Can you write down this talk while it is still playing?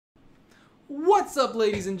What's up,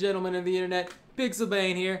 ladies and gentlemen of the internet?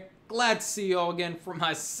 Pixelbane here. Glad to see you all again for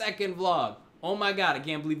my second vlog. Oh my god, I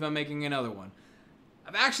can't believe I'm making another one.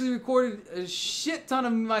 I've actually recorded a shit ton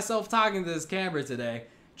of myself talking to this camera today,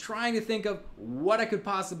 trying to think of what I could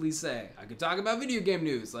possibly say. I could talk about video game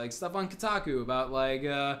news, like stuff on Kotaku about like,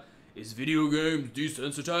 is video games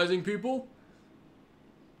desensitizing people?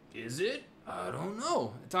 Is it? I don't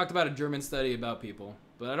know. I talked about a German study about people,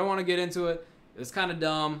 but I don't want to get into it. It was kind of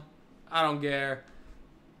dumb. I don't care.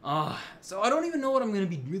 So I don't even know what I'm going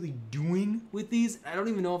to be really doing with these. I don't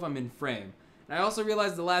even know if I'm in frame. And I also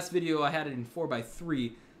realized the last video I had it in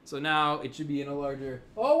 4:3, so now it should be in a larger...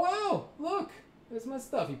 Oh wow! Look! There's my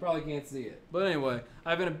stuff. You probably can't see it. But anyway,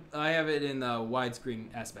 I have it in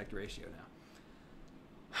widescreen aspect ratio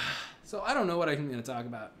now. So I don't know what I'm going to talk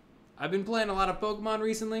about. I've been playing a lot of Pokemon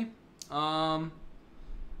recently. I've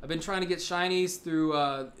been trying to get shinies through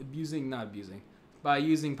by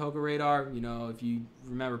using Poke Radar. You know, if you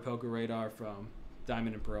remember Poke Radar from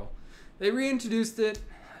Diamond and Pearl. They reintroduced it.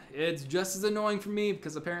 It's just as annoying for me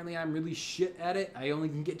because apparently I'm really shit at it. I only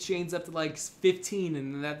can get chains up to like 15,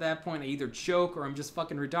 and at that point I either choke or I'm just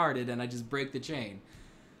fucking retarded and I just break the chain.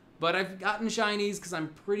 But I've gotten shinies because I'm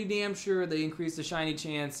pretty damn sure they increased the shiny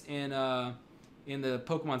chance in the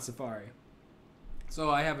Pokemon Safari.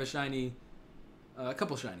 So I have a shiny, a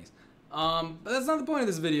couple shinies. But that's not the point of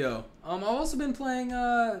this video. I've also been playing,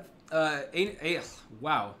 wow,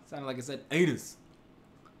 sounded like I said anus.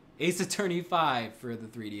 Ace Attorney 5 for the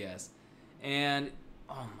 3DS. And,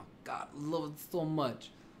 oh my god, I love it so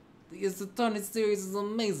much. The Ace Attorney series is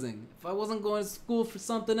amazing. If I wasn't going to school for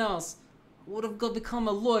something else, I would have become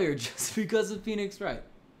a lawyer just because of Phoenix Wright.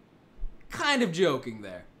 Kind of joking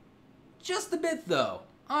there. Just a bit though,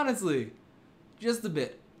 honestly. Just a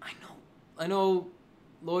bit. I know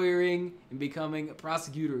lawyering and becoming a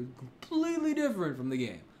prosecutor is completely different from the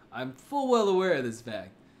game. I'm full well aware of this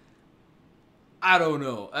fact. I don't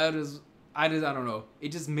know. I don't know.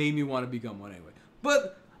 It just made me want to become one anyway.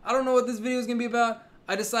 But I don't know what this video is going to be about.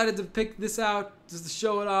 I decided to pick this out just to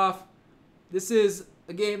show it off. This is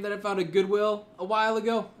a game that I found at Goodwill a while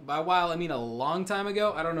ago. By a while, I mean a long time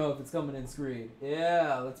ago. I don't know if it's coming in screen.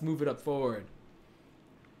 Yeah, let's move it up forward.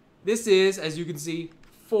 This is, as you can see,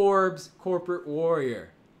 Forbes Corporate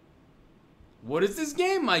Warrior. What is this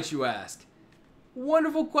game, might you ask?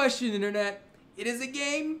 Wonderful question, internet. It is a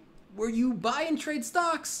game where you buy and trade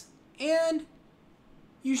stocks and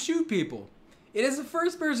you shoot people. It is a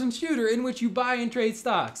first-person shooter in which you buy and trade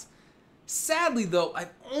stocks. Sadly, though,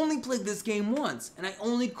 I've only played this game once, and I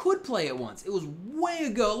only could play it once. It was way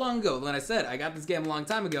ago, long ago. When I said I got this game a long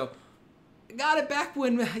time ago, I got it back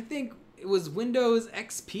when I think it was Windows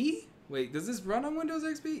XP? Wait, does this run on Windows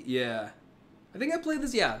XP? Yeah. I think I played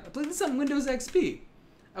this, yeah. I played this on Windows XP.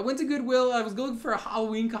 I went to Goodwill, I was looking for a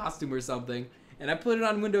Halloween costume or something, and I put it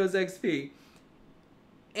on Windows XP.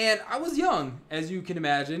 And I was young, as you can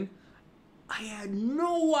imagine. I had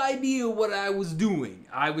no idea what I was doing.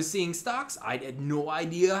 I was seeing stocks. I had no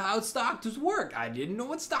idea how stocks work. I didn't know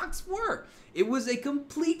what stocks were. It was a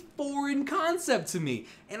complete foreign concept to me,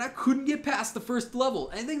 and I couldn't get past the first level.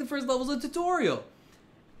 I think the first level was a tutorial.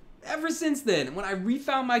 Ever since then, when I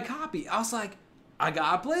refound my copy, I was like, I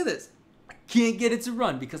gotta play this. I can't get it to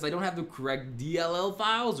run because I don't have the correct DLL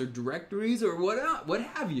files or directories or what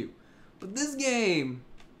have you. But this game,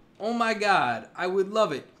 oh my god, I would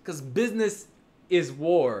love it because business is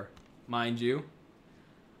war, mind you.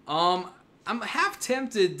 I'm half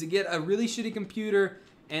tempted to get a really shitty computer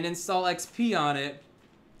and install XP on it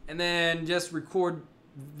and then just record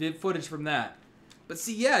the footage from that. But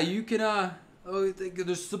see, yeah, you can,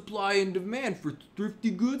 there's supply and demand for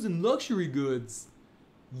thrifty goods and luxury goods.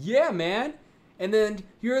 Yeah, man. And then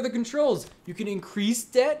here are the controls. You can increase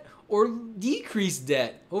debt or decrease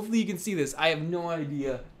debt. Hopefully you can see this. I have no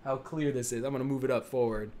idea how clear this is. I'm going to move it up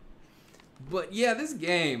forward. But yeah, this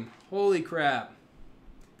game, holy crap.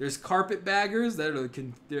 There's carpetbaggers that are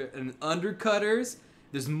and undercutters.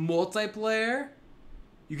 There's multiplayer.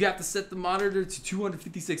 You have to set the monitor to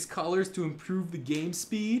 256 colors to improve the game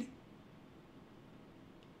speed.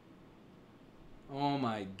 Oh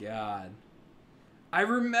my god. I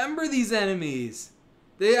remember these enemies.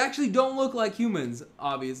 They actually don't look like humans,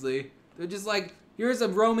 obviously. They're just like, here's a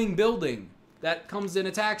roaming building that comes and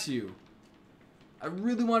attacks you. I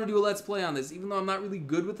really want to do a Let's Play on this, even though I'm not really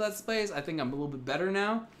good with Let's Plays. I think I'm a little bit better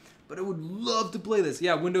now. But I would love to play this.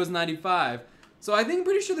 Yeah, Windows 95. So I think I'm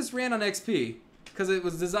pretty sure this ran on XP, because it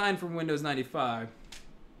was designed for Windows 95.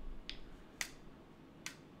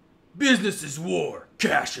 Business is war,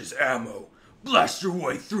 cash is ammo. Blast your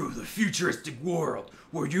way through the futuristic world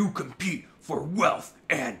where you compete for wealth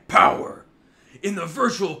and power. In the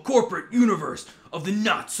virtual corporate universe of the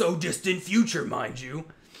not-so-distant future, mind you,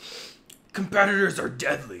 competitors are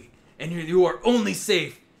deadly, and you are only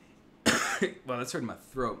safe... Wow, that's hurting my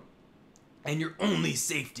throat. And your only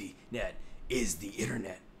safety net is the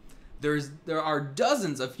internet. There are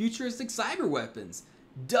dozens of futuristic cyber weapons,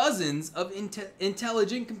 dozens of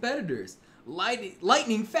intelligent competitors,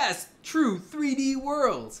 lightning fast, true 3D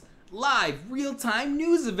worlds, live real-time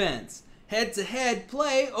news events, head-to-head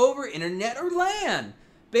play over internet or LAN,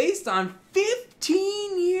 based on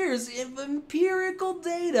 15 years of empirical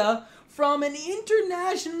data from an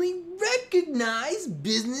internationally recognized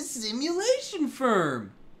business simulation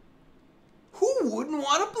firm. Who wouldn't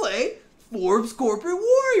want to play Forbes Corporate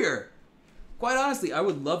Warrior? Quite honestly, I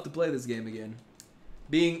would love to play this game again.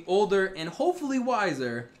 Being older and hopefully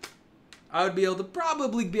wiser, I would be able to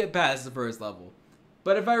probably get past the first level.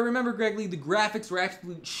 But if I remember correctly, the graphics were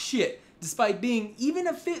absolute shit, despite being even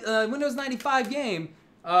a Windows 95 game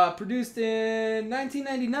produced in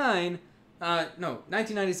 1999. No,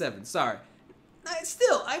 1997, sorry.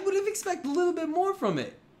 Still, I would have expected a little bit more from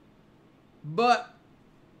it. But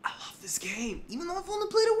I love this game, even though I've only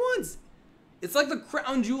played it once. It's like the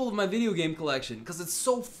crown jewel of my video game collection, because it's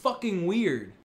so fucking weird.